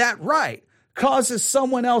liberty and that right causes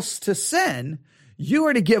someone else to sin, you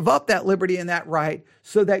are to give up that liberty and that right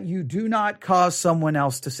so that you do not cause someone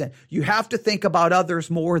else to sin. You have to think about others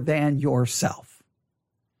more than yourself.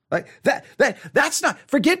 Like that's not,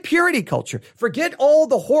 forget purity culture. Forget all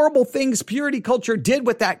the horrible things purity culture did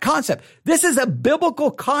with that concept. This is a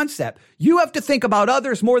biblical concept. You have to think about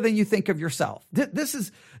others more than you think of yourself.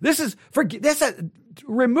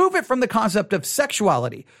 Remove it from the concept of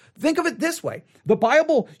sexuality. Think of it this way. The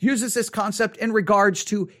Bible uses this concept in regards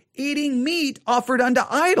to eating meat offered unto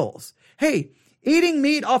idols. Hey, eating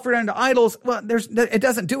meat offered unto idols, well, it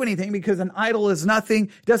doesn't do anything because an idol is nothing.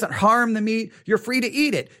 It doesn't harm the meat. You're free to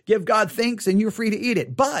eat it. Give God thanks and you're free to eat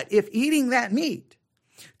it. But if eating that meat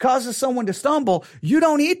causes someone to stumble, you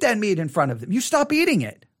don't eat that meat in front of them. You stop eating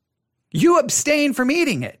it. You abstain from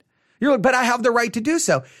eating it. You're like, but I have the right to do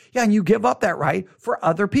so. Yeah, and you give up that right for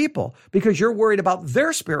other people because you're worried about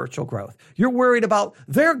their spiritual growth. You're worried about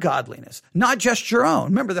their godliness, not just your own.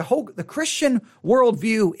 Remember, the Christian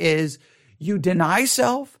worldview is you deny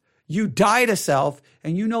self, you die to self,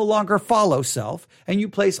 and you no longer follow self, and you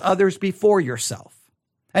place others before yourself.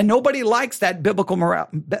 And nobody likes that biblical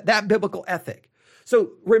that biblical ethic.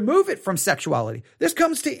 So remove it from sexuality. This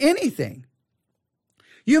comes to anything.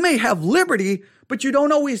 You may have liberty, but you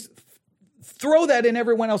don't always throw that in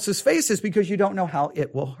everyone else's faces because you don't know how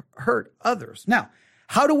it will hurt others. Now,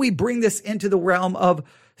 how do we bring this into the realm of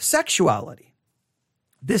sexuality?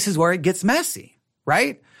 This is where it gets messy,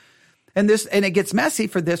 right? And it gets messy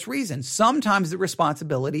for this reason. Sometimes the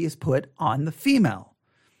responsibility is put on the female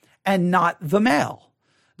and not the male.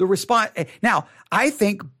 Now, I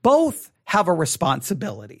think both have a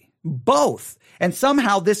responsibility. Both. And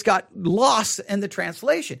somehow this got lost in the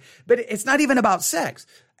translation. But it's not even about sex.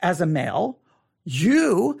 As a male,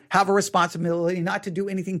 you have a responsibility not to do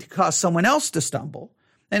anything to cause someone else to stumble.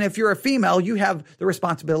 And if you're a female, you have the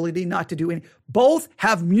responsibility not to do any. Both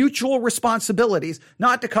have mutual responsibilities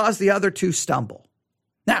not to cause the other to stumble.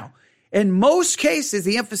 Now, in most cases,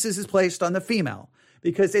 the emphasis is placed on the female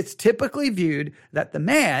because it's typically viewed that the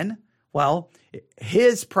man, well,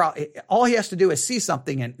 all he has to do is see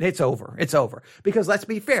something and it's over. It's over. Because let's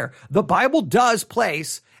be fair, the Bible does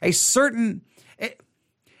place a certain,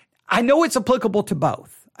 I know it's applicable to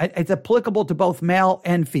both. It's applicable to both male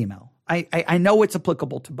and female. I know it's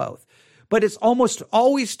applicable to both, but it's almost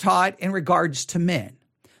always taught in regards to men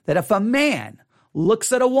that if a man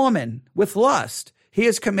looks at a woman with lust, he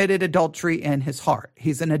has committed adultery in his heart.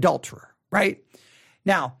 He's an adulterer, right?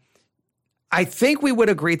 Now, I think we would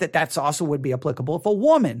agree that that's also would be applicable if a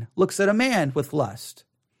woman looks at a man with lust,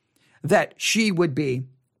 that she would be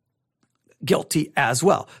guilty as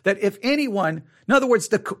well. That if anyone, in other words,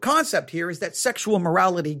 the concept here is that sexual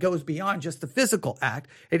morality goes beyond just the physical act.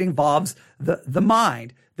 It involves the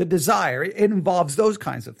mind, the desire. It involves those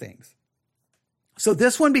kinds of things. So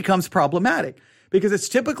this one becomes problematic because it's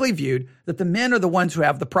typically viewed that the men are the ones who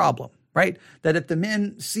have the problem, right? That if the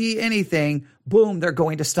men see anything, boom, they're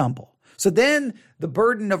going to stumble. So then the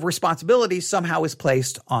burden of responsibility somehow is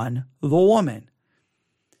placed on the woman.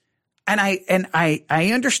 And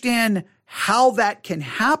I understand how that can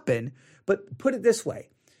happen, but put it this way.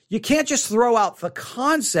 You can't just throw out the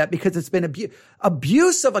concept because it's been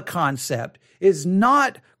abuse of a concept is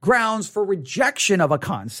not grounds for rejection of a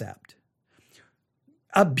concept.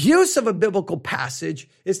 Abuse of a biblical passage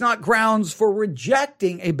is not grounds for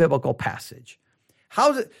rejecting a biblical passage.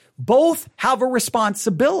 Both have a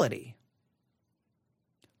responsibility.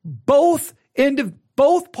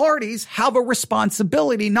 Both parties have a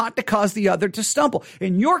responsibility not to cause the other to stumble.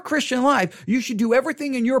 In your Christian life, you should do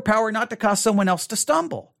everything in your power not to cause someone else to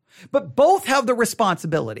stumble. But both have the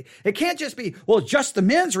responsibility. It can't just be, well, just the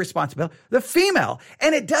men's responsibility, the female.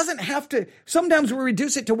 And it doesn't have to, sometimes we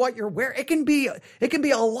reduce it to what you're wearing. It can be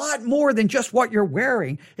a lot more than just what you're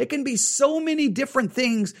wearing. It can be so many different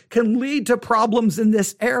things can lead to problems in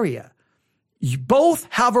this area. You both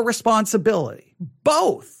have a responsibility.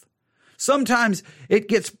 Both. Sometimes it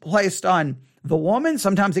gets placed on the woman.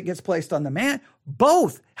 Sometimes it gets placed on the man.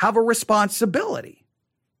 Both have a responsibility.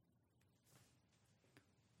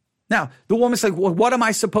 Now, the woman's like, well, what am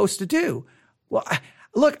I supposed to do? Well,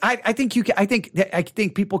 look, I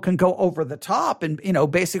think people can go over the top and,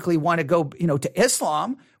 basically want to go, to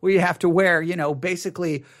Islam, where you have to wear,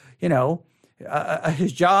 basically, a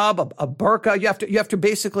hijab, a burqa. You have to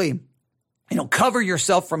basically, cover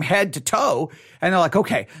yourself from head to toe. And they're like,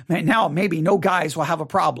 okay, man, now maybe no guys will have a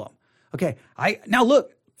problem. Okay. Now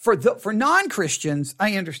look, for non-Christians,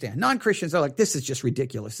 I understand. Non-Christians are like, this is just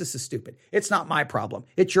ridiculous. This is stupid. It's not my problem.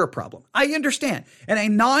 It's your problem. I understand. In a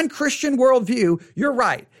non-Christian worldview, you're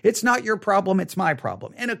right. It's not your problem. It's my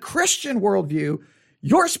problem. In a Christian worldview,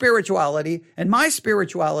 your spirituality and my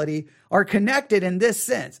spirituality are connected in this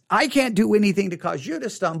sense. I can't do anything to cause you to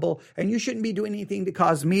stumble, and you shouldn't be doing anything to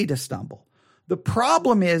cause me to stumble. The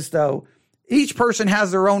problem is, though, each person has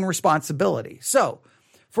their own responsibility. So,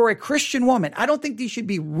 for a Christian woman, I don't think these should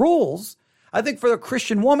be rules. I think for the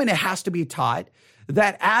Christian woman, it has to be taught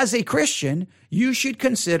that as a Christian, you should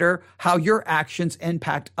consider how your actions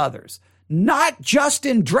impact others, not just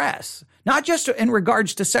in dress, not just in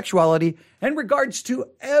regards to sexuality, in regards to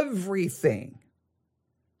everything.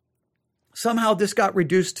 Somehow this got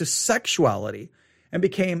reduced to sexuality and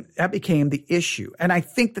became the issue. And I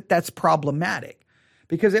think that that's problematic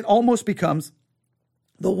because it almost becomes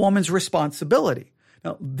the woman's responsibility.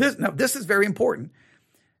 Now, this is very important.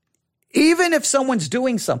 Even if someone's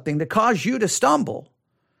doing something to cause you to stumble,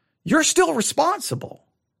 you're still responsible.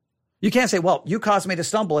 You can't say, well, you caused me to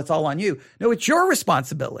stumble. It's all on you. No, it's your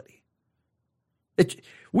responsibility.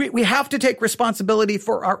 We have to take responsibility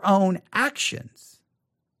for our own actions.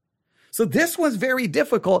 So this was very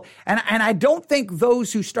difficult. And I don't think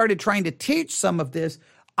those who started trying to teach some of this,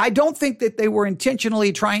 I don't think that they were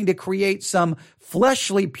intentionally trying to create some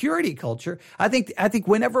fleshly purity culture. I think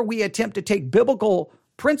whenever we attempt to take biblical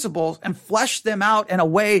principles and flesh them out in a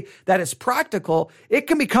way that is practical, it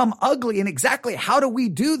can become ugly. And exactly how do we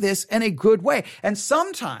do this in a good way? And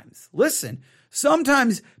sometimes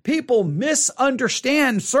people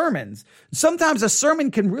misunderstand sermons. Sometimes a sermon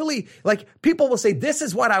can really, people will say, this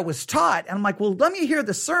is what I was taught. And I'm like, well, let me hear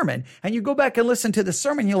the sermon. And you go back and listen to the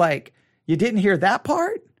sermon. You're like, you didn't hear that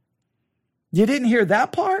part? You didn't hear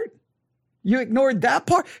that part? You ignored that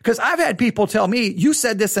part? Because I've had people tell me, you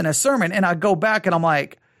said this in a sermon, and I go back and I'm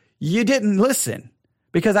like, you didn't listen.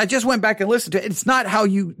 Because I just went back and listened to it. It's not how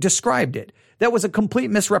you described it. That was a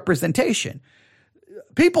complete misrepresentation.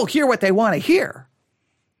 People hear what they want to hear.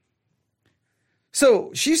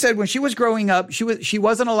 So she said when she was growing up, she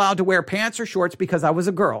wasn't allowed to wear pants or shorts because I was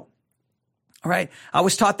a girl. All right. I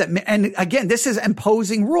was taught that, and again, this is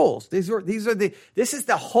imposing rules. This is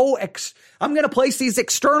the whole, I'm going to place these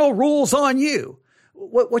external rules on you.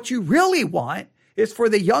 What you really want is for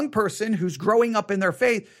the young person who's growing up in their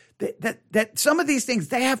faith, that some of these things,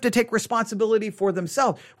 they have to take responsibility for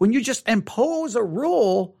themselves. When you just impose a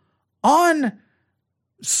rule on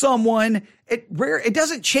someone, it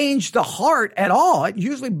doesn't change the heart at all. It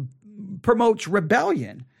usually promotes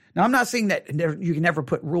rebellion. Now, I'm not saying that you can never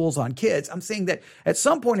put rules on kids. I'm saying that at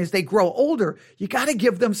some point as they grow older, you got to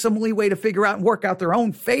give them some leeway to figure out and work out their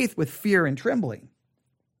own faith with fear and trembling.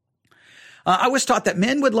 I was taught that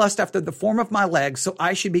men would lust after the form of my legs, so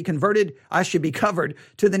I should be covered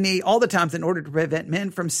to the knee all the times in order to prevent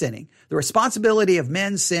men from sinning. The responsibility of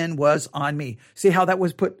men's sin was on me. See how that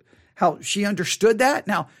was put, how she understood that?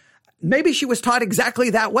 Now, maybe she was taught exactly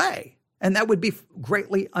that way, and that would be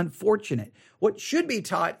greatly unfortunate. What should be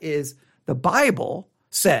taught is the Bible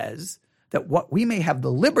says that we may have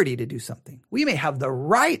the liberty to do something. We may have the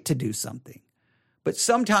right to do something, but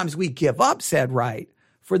sometimes we give up said right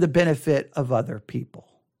for the benefit of other people.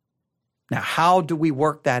 Now, how do we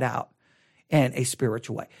work that out in a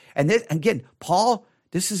spiritual way? And this, again, Paul,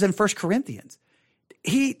 this is in 1 Corinthians.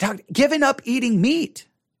 He talked giving up eating meat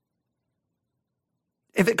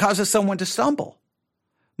if it causes someone to stumble.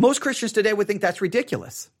 Most Christians today would think that's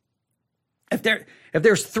ridiculous. If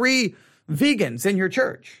there's 3 vegans in your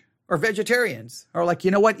church or vegetarians or like,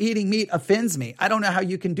 you know what, eating meat offends me. I don't know how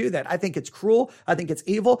you can do that. I think it's cruel. I think it's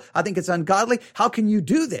evil. I think it's ungodly. How can you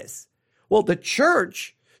do this? Well, the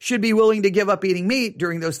church should be willing to give up eating meat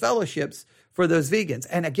during those fellowships for those vegans.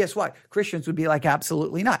 And guess what? Christians would be like,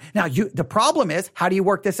 absolutely not. Now, the problem is, how do you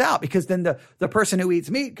work this out? Because then the person who eats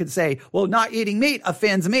meat could say, well, not eating meat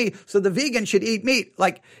offends me, so the vegan should eat meat.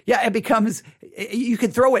 It becomes, you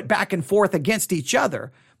can throw it back and forth against each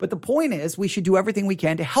other. But the point is, we should do everything we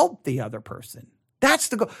can to help the other person. That's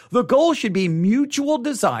the goal. The goal should be mutual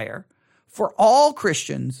desire for all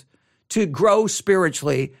Christians to grow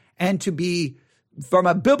spiritually and to be, from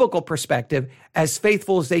a biblical perspective, as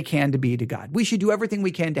faithful as they can to be to God. We should do everything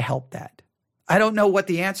we can to help that. I don't know what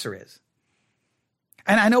the answer is.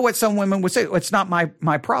 And I know what some women would say, it's not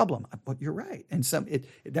my problem. But you're right. And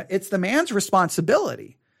it's the man's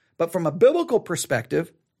responsibility. But from a biblical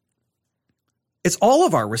perspective, it's all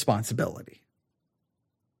of our responsibility.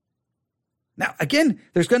 Now, again,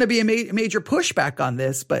 there's going to be a major pushback on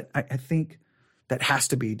this, but I think that has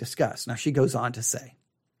to be discussed. Now, she goes on to say,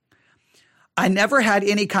 I never had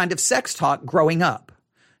any kind of sex talk growing up.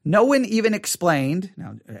 No one even explained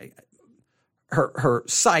her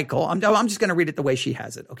cycle. I'm just going to read it the way she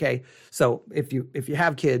has it. Okay. So if you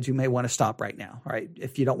have kids, you may want to stop right now. All right.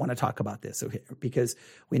 If you don't want to talk about this, okay, because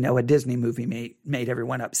we know a Disney movie made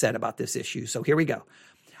everyone upset about this issue. So here we go.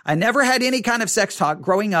 I never had any kind of sex talk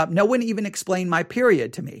growing up. No one even explained my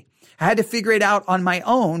period to me. I had to figure it out on my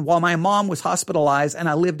own while my mom was hospitalized and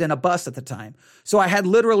I lived in a bus at the time. So I had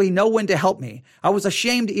literally no one to help me. I was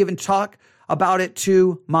ashamed to even talk about it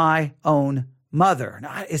to my own mother.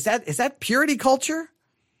 Now, is that purity culture?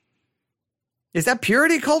 Is that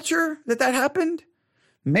purity culture that happened?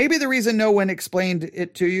 Maybe the reason no one explained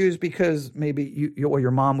it to you is because maybe you or your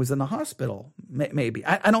mom was in the hospital. Maybe.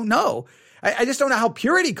 I don't know. I just don't know how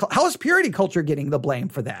is purity culture getting the blame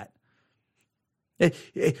for that?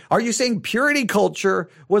 Are you saying purity culture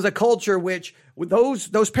was a culture which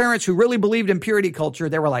those parents who really believed in purity culture,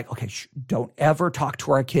 they were like, okay, don't ever talk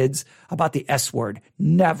to our kids about the S word.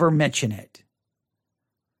 Never mention it.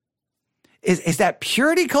 Is that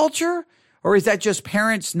purity culture, or is that just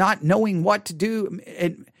parents not knowing what to do?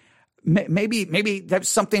 Maybe that's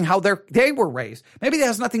something how they were raised. Maybe that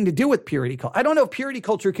has nothing to do with purity culture. I don't know if purity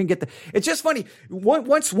culture can get it's just funny.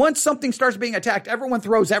 Once something starts being attacked, everyone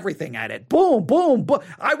throws everything at it. Boom, boom, boom.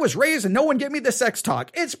 I was raised and no one gave me the sex talk.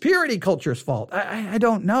 It's purity culture's fault. I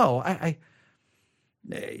don't know. I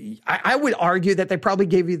would argue that they probably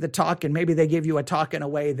gave you the talk and maybe they gave you a talk in a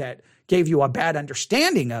way that gave you a bad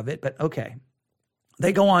understanding of it. But okay.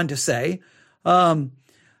 They go on to say,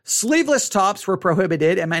 sleeveless tops were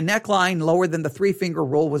prohibited and my neckline lower than the 3-finger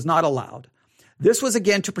rule was not allowed. This was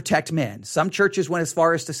again to protect men. Some churches went as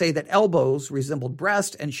far as to say that elbows resembled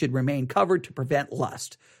breast and should remain covered to prevent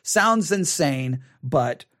lust. Sounds insane,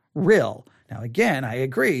 but real. Now, again, I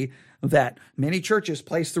agree that many churches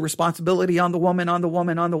place the responsibility on the woman, on the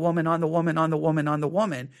woman, on the woman, on the woman, on the woman, on the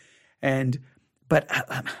woman. But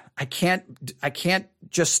I can't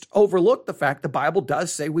just overlook the fact the Bible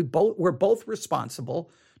does say we're both responsible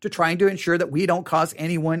to trying to ensure that we don't cause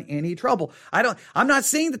anyone any trouble. I'm not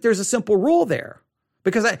saying that there's a simple rule there,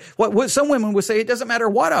 because what some women would say, it doesn't matter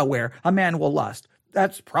what I wear, a man will lust.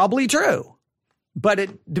 That's probably true. But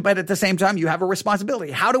at the same time, you have a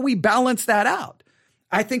responsibility. How do we balance that out?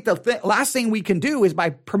 I think the last thing we can do is by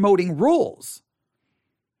promoting rules.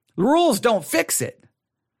 Rules don't fix it.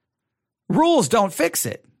 Rules don't fix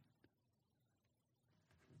it.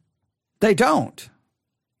 They don't.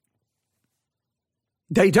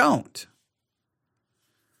 They don't.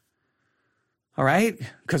 All right?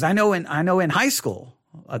 Because I know in high school,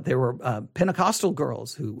 there were Pentecostal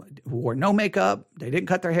girls who wore no makeup, they didn't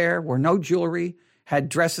cut their hair, wore no jewelry, had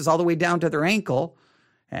dresses all the way down to their ankle.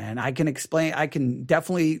 And I can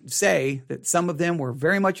definitely say that some of them were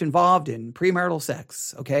very much involved in premarital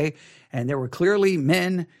sex, okay? And there were clearly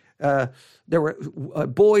men, there were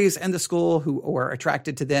boys in the school who were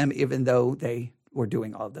attracted to them, even though they were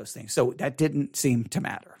doing all of those things. So that didn't seem to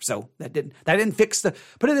matter. So that didn't fix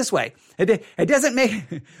put it this way. It doesn't make,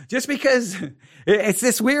 just because it's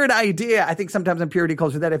this weird idea, I think sometimes in purity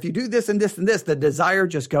culture, that if you do this and this and this, the desire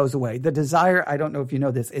just goes away. The desire, I don't know if you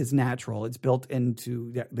know this, is natural. It's built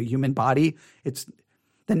into the human body. It's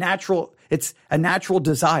a natural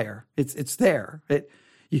desire. It's there.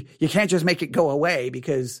 You can't just make it go away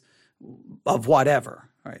because of whatever.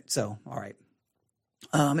 All right. So, all right.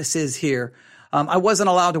 It says here, I wasn't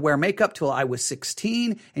allowed to wear makeup till I was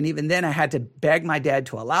 16. And even then I had to beg my dad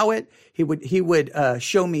to allow it. He would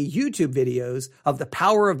show me YouTube videos of the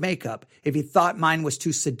power of makeup if he thought mine was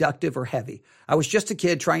too seductive or heavy. I was just a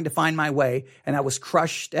kid trying to find my way, and I was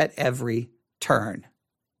crushed at every turn.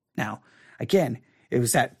 Now, again,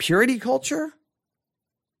 was that purity culture?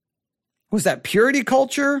 Was that purity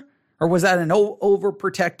culture, or was that an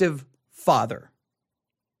overprotective father?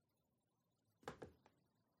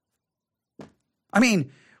 I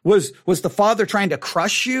mean, was the father trying to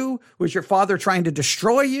crush you? Was your father trying to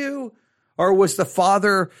destroy you? Or was the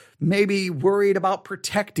father maybe worried about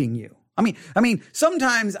protecting you? I mean,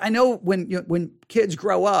 sometimes I know when kids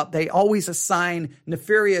grow up, they always assign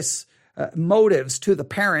nefarious motives to the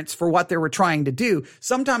parents for what they were trying to do.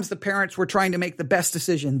 Sometimes the parents were trying to make the best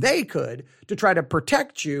decision they could to try to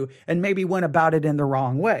protect you and maybe went about it in the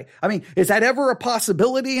wrong way. I mean, is that ever a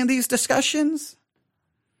possibility in these discussions?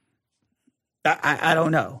 I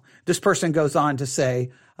don't know. This person goes on to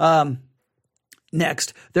say,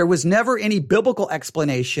 next, there was never any biblical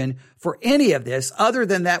explanation for any of this other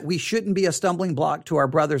than that we shouldn't be a stumbling block to our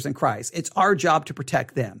brothers in Christ. It's our job to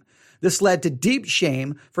protect them. This led to deep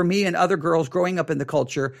shame for me and other girls growing up in the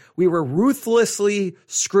culture. We were ruthlessly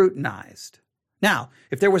scrutinized. Now,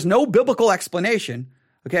 if there was no biblical explanation,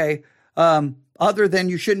 okay, other than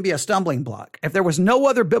you shouldn't be a stumbling block, if there was no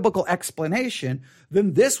other biblical explanation,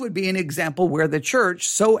 then this would be an example where the church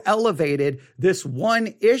so elevated this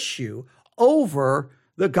one issue over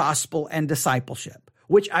the gospel and discipleship,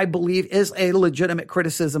 which I believe is a legitimate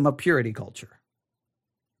criticism of purity culture.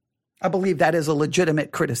 I believe that is a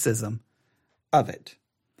legitimate criticism of it.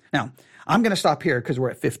 Now, I'm going to stop here because we're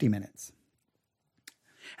at 50 minutes.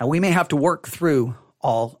 And we may have to work through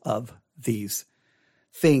all of these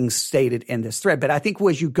things stated in this thread. But I think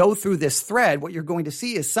as you go through this thread, what you're going to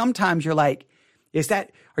see is sometimes you're like,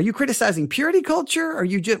 are you criticizing purity culture? Or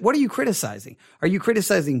what are you criticizing? Are you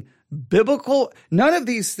criticizing biblical? None of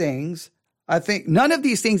these things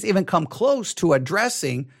even come close to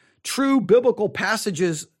addressing true biblical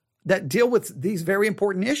passages that deal with these very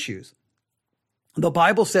important issues. The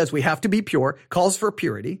Bible says we have to be pure, calls for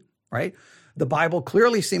purity, right? The Bible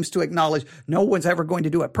clearly seems to acknowledge no one's ever going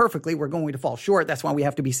to do it perfectly. We're going to fall short. That's why we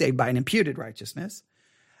have to be saved by an imputed righteousness.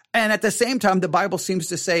 And at the same time, the Bible seems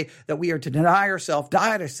to say that we are to deny ourselves,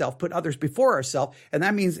 die to ourselves, put others before ourselves. And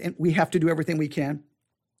that means we have to do everything we can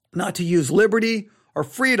not to use liberty or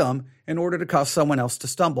freedom in order to cause someone else to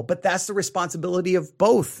stumble. But that's the responsibility of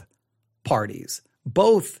both parties,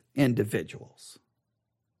 both individuals.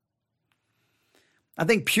 I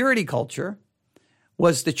think purity culture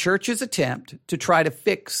was the church's attempt to try to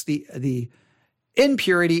fix the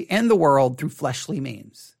impurity in the world through fleshly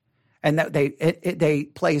means. And that they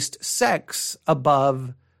placed sex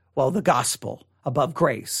above, the gospel, above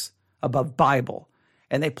grace, above Bible.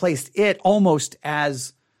 And they placed it almost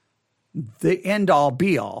as the end-all,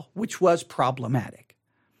 be-all, which was problematic.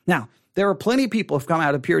 Now, there are plenty of people who've come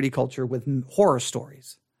out of purity culture with horror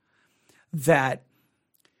stories that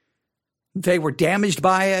they were damaged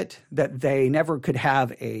by it, that they never could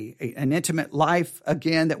have an intimate life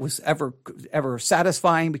again that was ever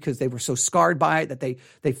satisfying because they were so scarred by it, that they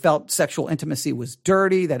felt sexual intimacy was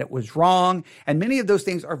dirty, that it was wrong. And many of those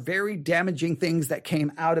things are very damaging things that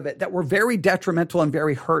came out of it that were very detrimental and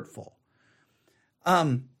very hurtful.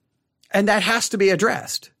 And that has to be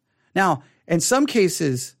addressed. Now, in some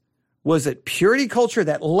cases, was it purity culture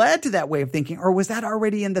that led to that way of thinking, or was that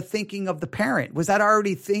already in the thinking of the parent? Was that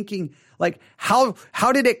already thinking, like, how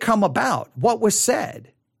did it come about? What was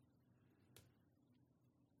said?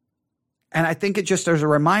 And I think it just as a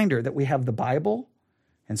reminder that we have the Bible,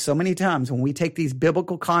 and so many times when we take these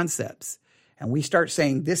biblical concepts and we start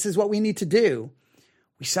saying, this is what we need to do,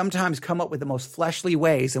 we sometimes come up with the most fleshly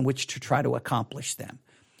ways in which to try to accomplish them.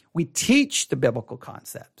 We teach the biblical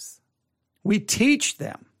concepts. We teach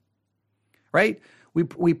them. Right?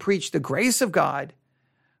 We preach the grace of God.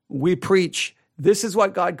 We preach this is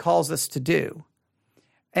what God calls us to do.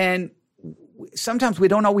 And sometimes we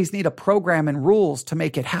don't always need a program and rules to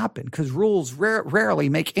make it happen because rules rarely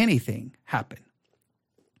make anything happen.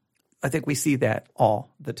 I think we see that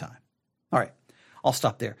all the time. All right, I'll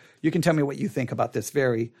stop there. You can tell me what you think about this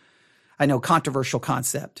very, controversial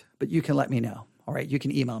concept, but you can let me know. All right, you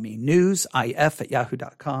can email me,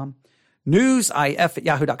 newsif@yahoo.com.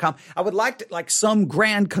 newsif@yahoo.com. I would like some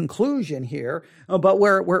grand conclusion here, but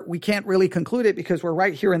we can't really conclude it because we're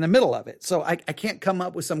right here in the middle of it. So I can't come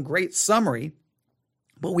up with some great summary,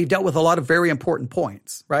 but we've dealt with a lot of very important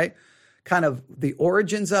points, right? Kind of the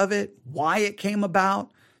origins of it, why it came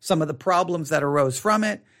about, some of the problems that arose from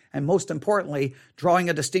it, and most importantly, drawing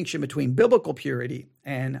a distinction between biblical purity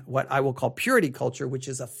and what I will call purity culture, which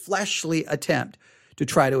is a fleshly attempt to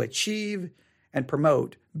try to achieve and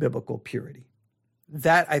promote biblical purity.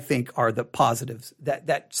 That, I think, are the positives,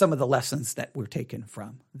 that some of the lessons that were taken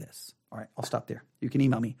from this. All right, I'll stop there. You can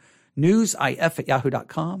email me,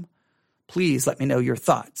 newsif@yahoo.com. Please let me know your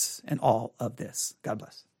thoughts and all of this. God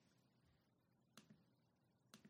bless.